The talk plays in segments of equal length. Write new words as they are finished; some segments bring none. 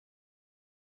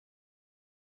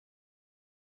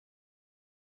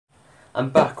I'm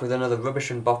back with another rubbish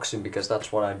unboxing because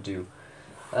that's what I do.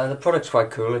 The product's quite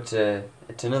cool. It's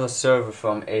another server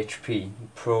from HP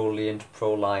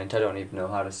ProLiant. I don't even know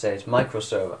how to say it.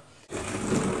 MicroServer.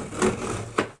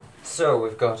 So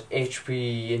we've got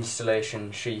HP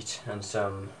installation sheet and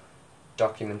some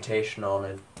documentation on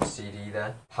a CD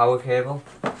there. Power cable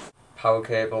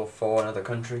for another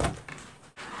country.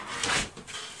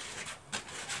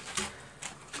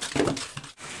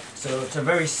 So it's a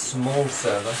very small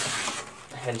server,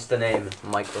 hence the name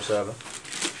MicroServer.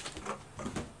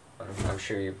 I'm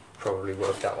sure you probably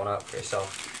worked that one out for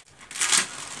yourself.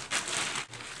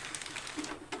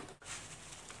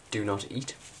 Do not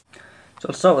eat. So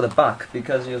I'll start with the back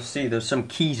because you'll see there's some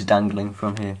keys dangling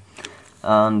from here,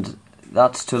 and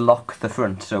that's to lock the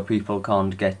front so people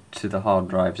can't get to the hard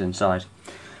drives inside.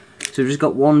 So we've just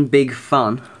got one big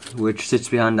fan which sits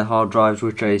behind the hard drives,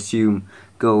 which I assume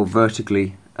go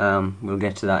vertically. We'll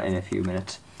get to that in a few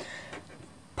minutes.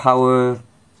 Power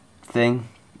thing,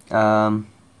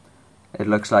 it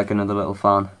looks like another little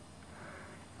fan.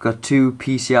 Got two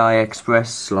PCI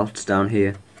Express slots down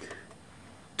here,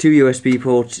 two USB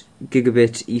ports,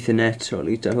 gigabit Ethernet, or at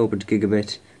least I hope it's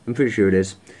gigabit, I'm pretty sure it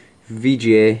is,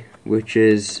 VGA, which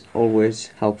is always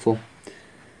helpful,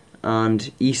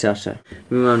 and eSATA.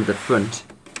 Moving on to the front,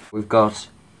 we've got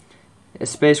a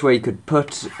space where you could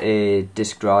put a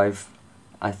disk drive.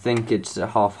 I think it's a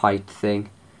half height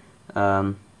thing.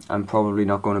 I'm probably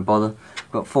not going to bother.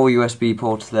 Got four USB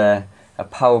ports there, a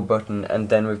power button, and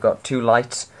then we've got two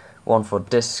lights, one for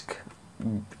disk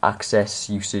access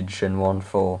usage and one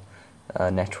for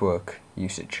network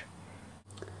usage.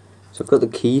 So I've got the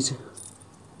keys.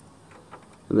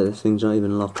 I bet this thing's not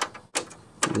even locked.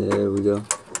 There we go.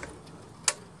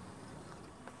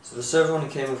 So the server only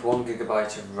came with 1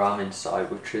 GB of RAM inside,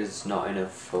 which is not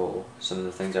enough for some of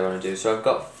the things I want to do. So I've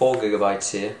got 4 GB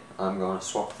here. I'm going to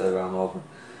swap the RAM over.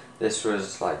 This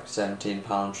was like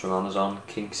 £17 from Amazon,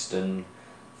 Kingston,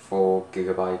 4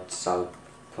 GB. I'll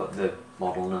put the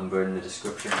model number in the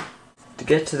description. To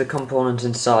get to the components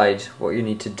inside, what you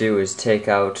need to do is take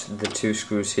out the two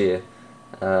screws here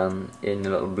in the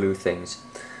little blue things.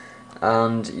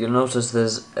 And you'll notice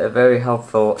there's a very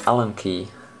helpful Allen key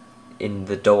in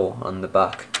the door on the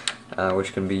back,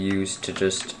 which can be used to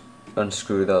just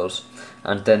unscrew those,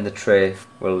 and then the tray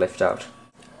will lift out.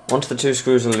 Once the two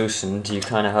screws are loosened, you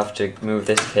kind of have to move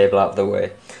this cable out of the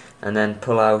way and then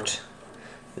pull out.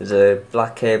 There's a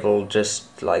black cable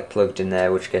just like plugged in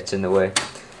there which gets in the way.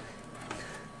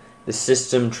 The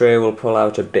system tray will pull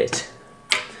out a bit.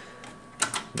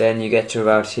 Then you get to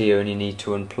about here and you need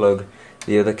to unplug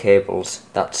the other cables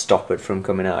that stop it from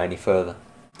coming out any further.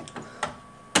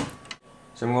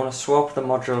 So I'm going to swap the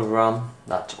module RAM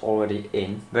that's already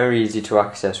in. Very easy to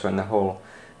access when the whole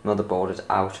motherboard is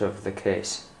out of the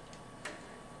case.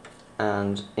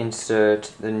 And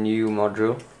insert the new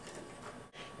module. You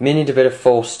may need a bit of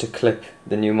force to clip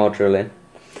the new module in.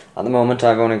 At the moment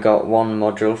I've only got one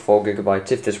module, 4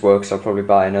 GB. If this works I'll probably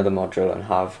buy another module and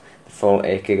have the full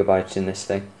 8 GB in this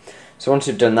thing. So once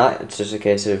you've done that, it's just a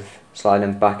case of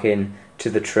sliding back in to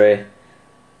the tray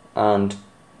and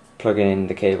plugging in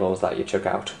the cables that you took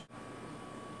out.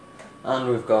 And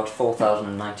we've got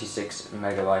 4096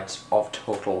 megabytes of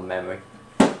total memory.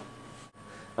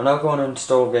 I'm now going to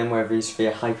install VMware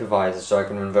Vsphere HyperVisor so I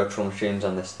can run virtual machines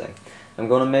on this thing. I'm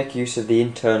going to make use of the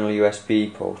internal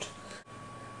USB port.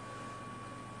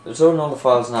 It's loading all the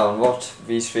files now, and what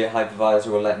Vsphere HyperVisor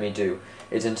will let me do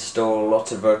is install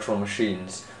lots of virtual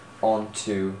machines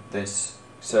onto this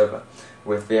server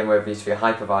with VMware Vsphere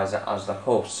HyperVisor as the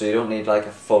host, so you don't need like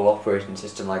a full operating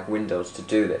system like Windows to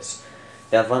do this.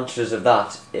 The advantages of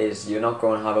that is you're not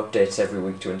going to have updates every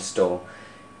week to install.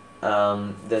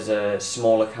 There's a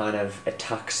smaller kind of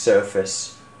attack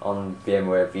surface on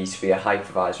VMware Vsphere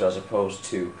HyperVisor as opposed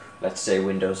to, let's say,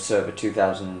 Windows Server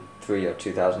 2003 or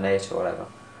 2008 or whatever.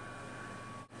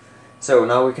 So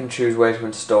now we can choose where to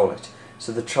install it.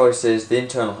 So the choice is the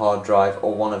internal hard drive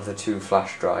or one of the two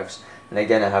flash drives. And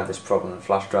again I have this problem, the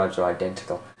flash drives are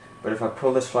identical. But if I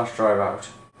pull this flash drive out,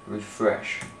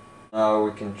 refresh, now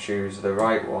we can choose the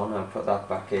right one and put that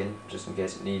back in just in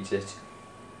case it needs it.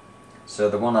 So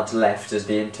the one that's left is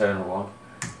the internal one.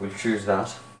 We'll choose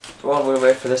that. So while we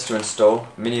wait for this to install,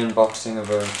 mini unboxing of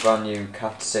a brand new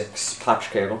Cat 6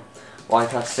 patch cable. Why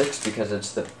Cat 6? Because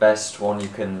it's the best one you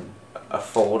can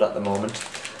afford at the moment.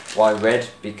 Why red?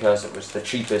 Because it was the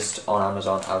cheapest on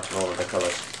Amazon out of all of the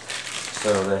colours.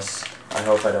 So this, I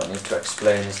hope I don't need to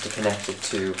explain, is to connect it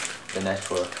to the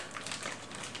network.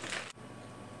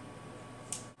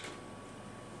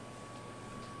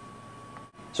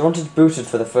 So once it's booted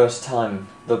for the first time,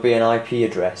 there'll be an IP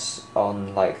address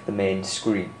on like the main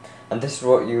screen, and this is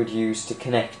what you would use to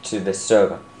connect to this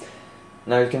server.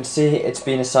 Now you can see it's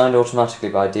been assigned automatically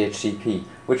by DHCP,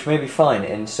 which may be fine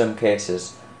in some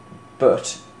cases,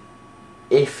 but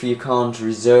if you can't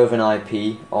reserve an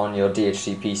IP on your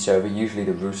DHCP server, usually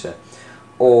the router,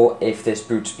 or if this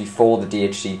boots before the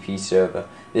DHCP server,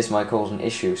 this might cause an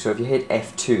issue. So if you hit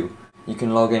F2, you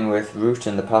can log in with root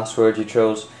and the password you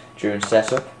chose during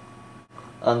setup,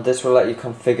 and this will let you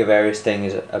configure various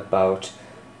things about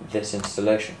this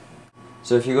installation.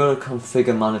 So if you go to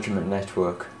Configure Management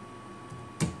Network,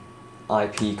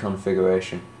 IP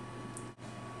configuration,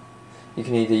 you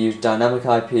can either use dynamic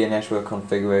IP and network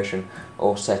configuration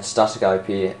or set static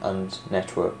IP and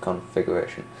network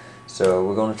configuration. So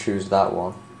we're going to choose that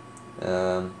one,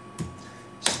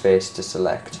 space to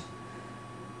select.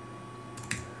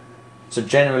 So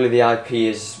generally the IP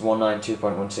is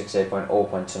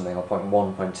 192.168.0 something or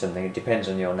 0.1 something, it depends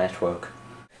on your network.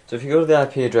 So if you go to the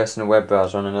IP address in a web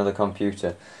browser on another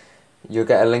computer, you'll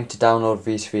get a link to download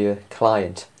Vsphere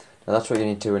Client. Now that's what you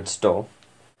need to install.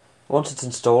 Once it's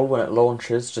installed, when it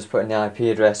launches, just put in the IP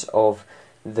address of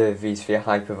the Vsphere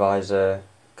HyperVisor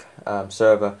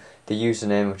server, the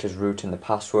username, which is root, and the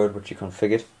password, which you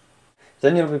configured.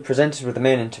 Then you'll be presented with the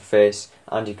main interface,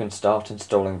 and you can start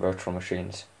installing virtual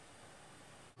machines.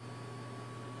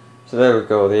 So there we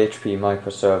go, the HP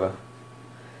MicroServer.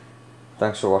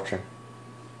 Thanks for watching.